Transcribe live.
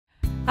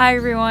Hi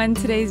everyone,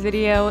 today's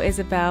video is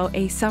about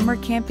a summer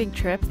camping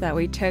trip that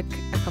we took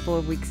a couple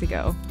of weeks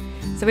ago.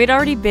 So we'd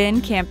already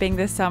been camping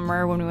this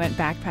summer when we went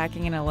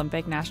backpacking in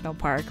Lundberg National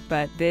Park,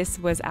 but this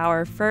was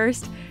our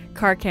first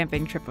car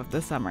camping trip of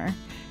the summer.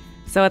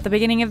 So at the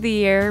beginning of the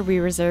year, we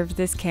reserved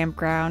this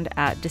campground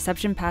at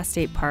Deception Pass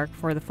State Park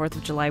for the 4th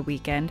of July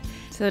weekend.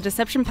 So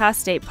Deception Pass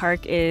State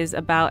Park is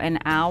about an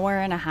hour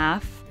and a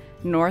half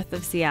north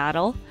of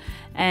Seattle.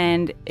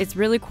 And it's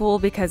really cool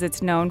because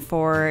it's known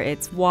for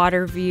its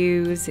water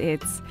views,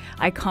 its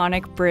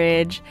iconic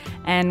bridge,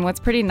 and what's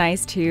pretty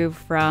nice too,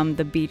 from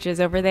the beaches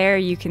over there,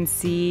 you can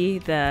see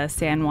the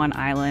San Juan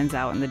Islands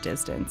out in the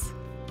distance.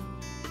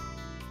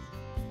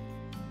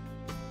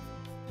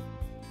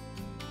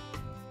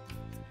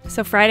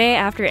 So Friday,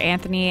 after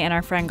Anthony and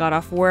our friend got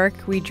off work,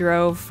 we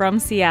drove from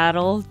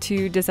Seattle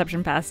to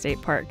Deception Pass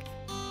State Park.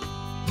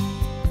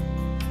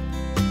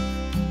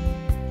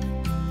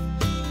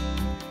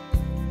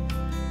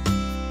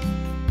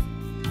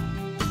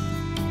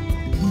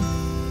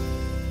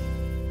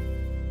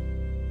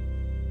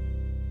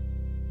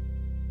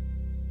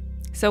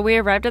 So we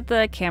arrived at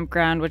the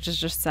campground, which is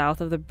just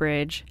south of the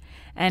bridge,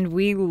 and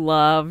we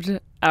loved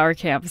our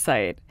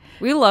campsite.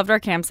 We loved our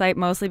campsite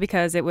mostly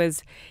because it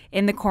was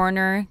in the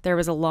corner, there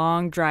was a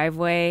long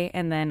driveway,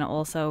 and then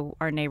also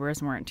our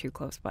neighbors weren't too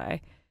close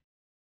by.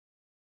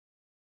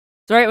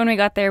 So right when we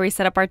got there, we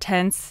set up our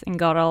tents and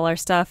got all our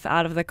stuff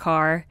out of the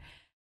car.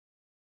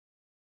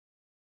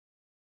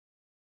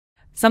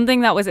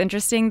 Something that was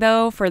interesting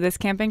though for this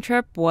camping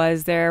trip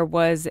was there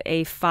was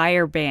a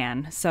fire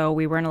ban, so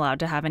we weren't allowed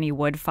to have any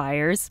wood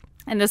fires.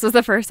 And this was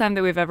the first time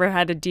that we've ever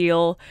had to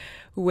deal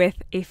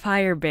with a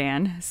fire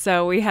ban,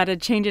 so we had to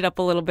change it up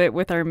a little bit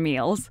with our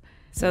meals.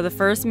 So the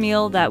first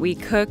meal that we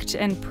cooked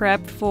and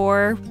prepped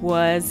for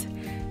was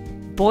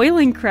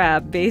boiling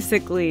crab,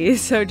 basically.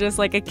 So just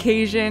like a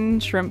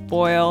Cajun shrimp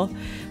boil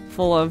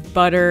full of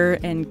butter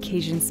and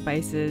Cajun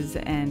spices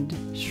and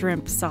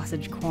shrimp,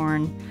 sausage,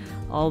 corn,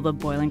 all the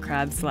boiling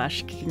crab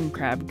 / king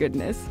crab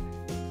goodness.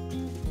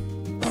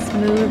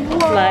 Smooth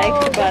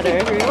like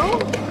butter.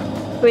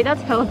 Wait,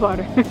 that's hella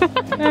butter.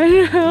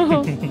 I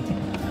know.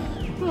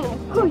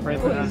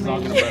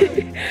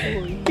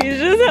 He's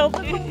just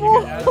helping the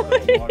boy.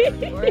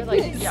 We're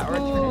like, yeah, we're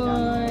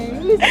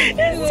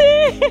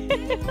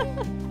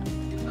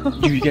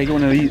turning You guys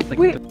want to eat like?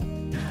 Wait.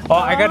 Oh,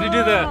 I got to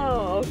do the.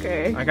 Oh,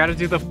 okay. I got to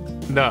do the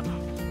thumbnail.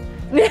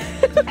 We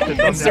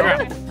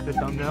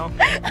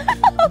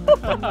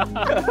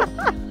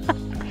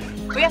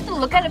have to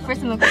look at it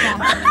first and look at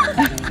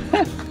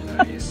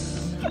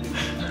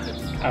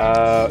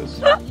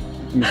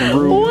Some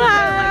roux.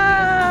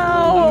 Wow!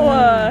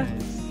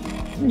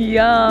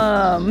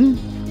 Yum!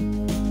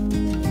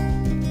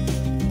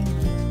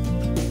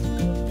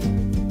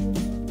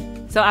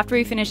 So after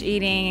we finished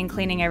eating and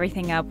cleaning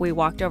everything up, we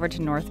walked over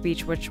to North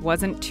Beach, which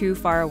wasn't too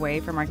far away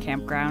from our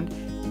campground.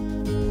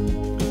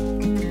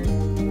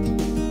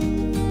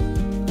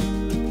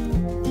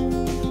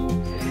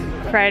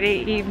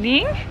 Friday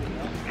evening,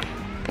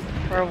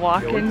 we're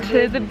walking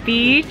to the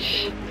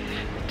beach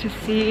to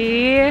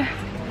see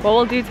what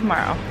we'll do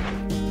tomorrow.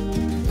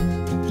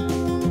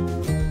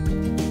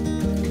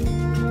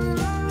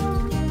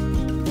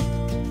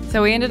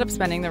 So we ended up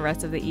spending the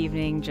rest of the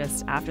evening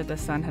just after the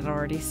sun had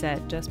already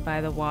set, just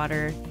by the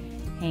water,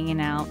 hanging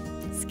out,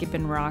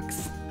 skipping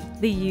rocks,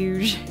 the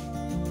huge.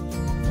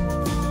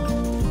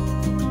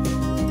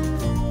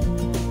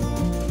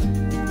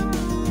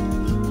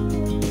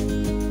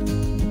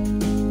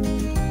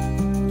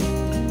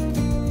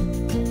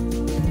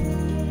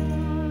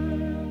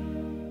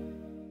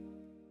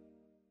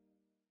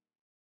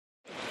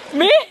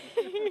 Me?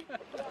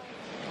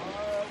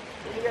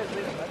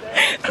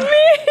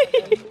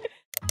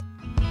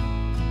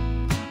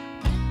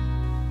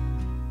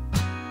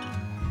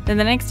 Then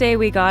the next day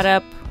we got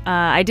up,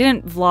 I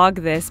didn't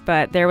vlog this,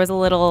 but there was a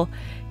little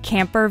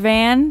camper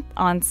van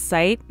on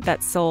site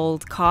that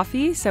sold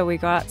coffee, so we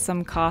got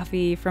some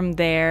coffee from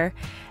there,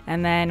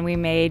 and then we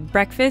made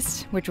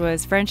breakfast, which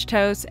was French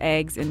toast,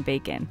 eggs, and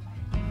bacon.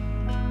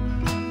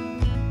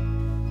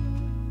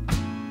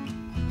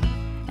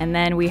 And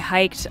then we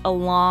hiked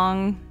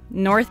along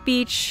North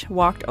Beach,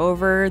 walked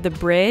over the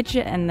bridge,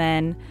 and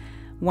then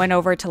went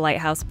over to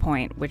Lighthouse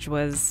Point, which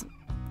was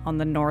on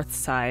the north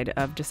side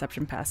of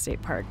Deception Pass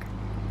State Park.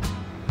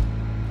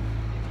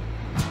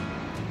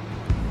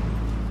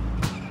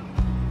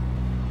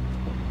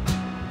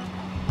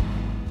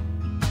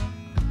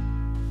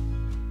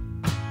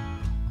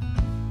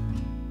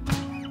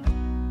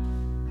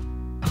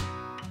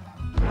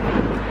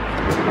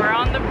 We're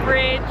on the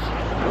bridge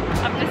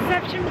of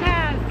Deception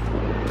Pass.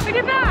 Look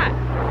at that!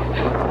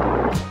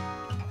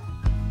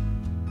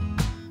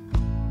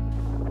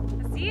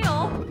 A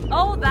seal?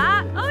 Oh,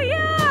 that? Oh,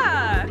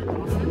 yeah!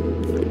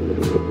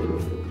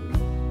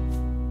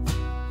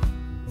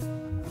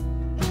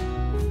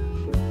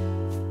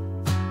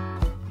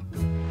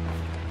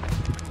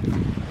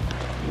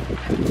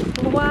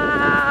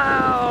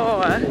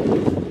 Wow!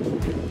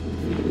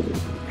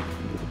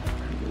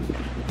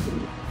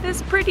 This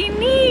is pretty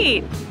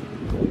neat!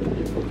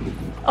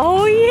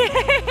 Oh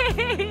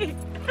yay!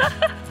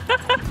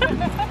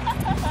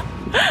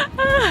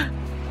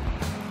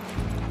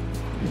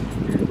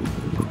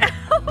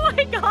 Oh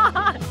my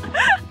god!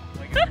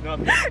 Like it's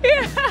nothing.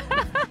 Yeah.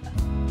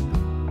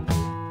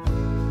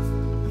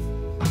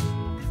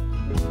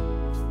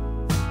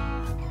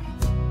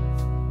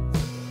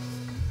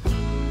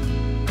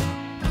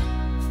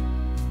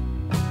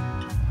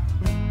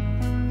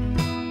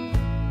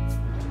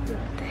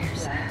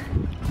 There's a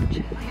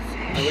jellyfish.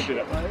 I looked it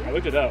up. I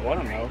looked it up. Well, I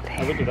don't know.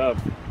 I looked it up.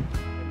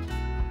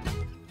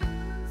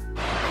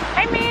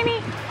 Hi,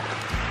 Manny.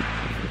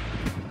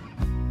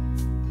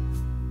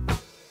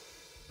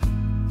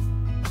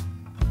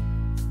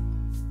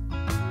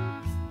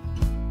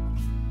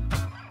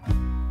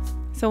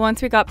 So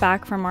once we got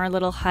back from our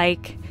little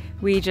hike,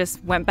 we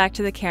just went back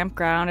to the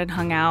campground and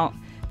hung out.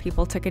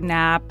 People took a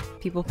nap,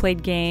 people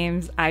played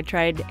games. I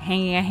tried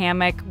hanging a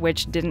hammock,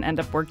 which didn't end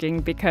up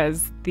working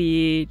because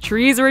the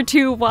trees were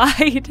too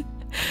wide.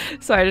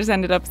 So I just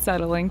ended up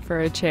settling for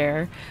a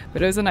chair.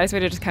 But it was a nice way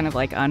to just kind of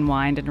like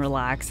unwind and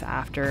relax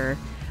after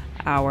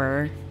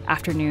our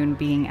afternoon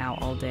being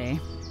out all day.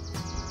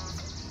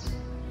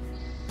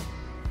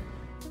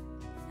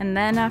 And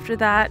then after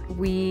that,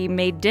 we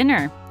made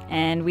dinner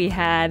and we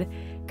had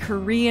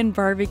Korean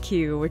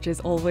barbecue, which is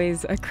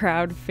always a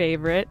crowd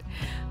favorite.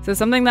 So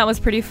something that was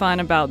pretty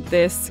fun about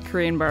this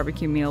Korean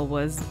barbecue meal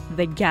was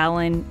the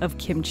gallon of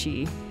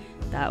kimchi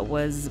that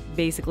was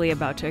basically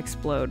about to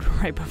explode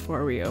right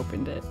before we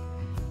opened it.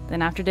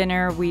 Then after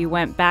dinner, we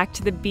went back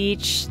to the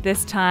beach,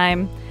 this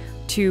time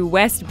to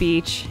West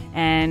Beach,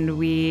 and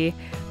we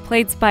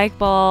played spike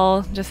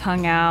ball, just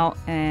hung out,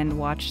 and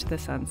watched the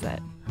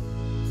sunset.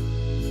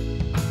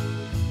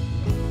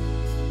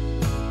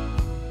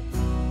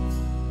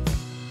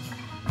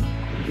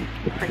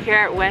 We're here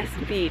at West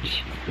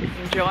Beach,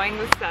 enjoying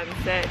the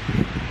sunset,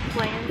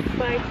 playing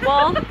spike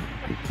ball,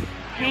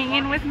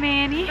 hanging with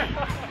Manny.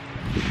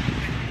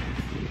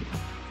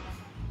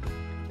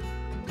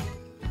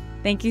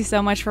 Thank you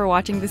so much for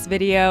watching this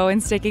video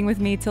and sticking with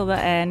me till the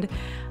end.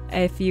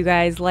 If you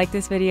guys like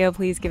this video,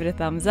 please give it a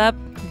thumbs up.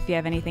 If you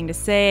have anything to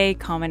say,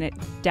 comment it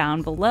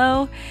down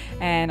below,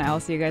 and I will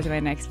see you guys in my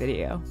next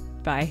video.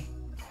 Bye.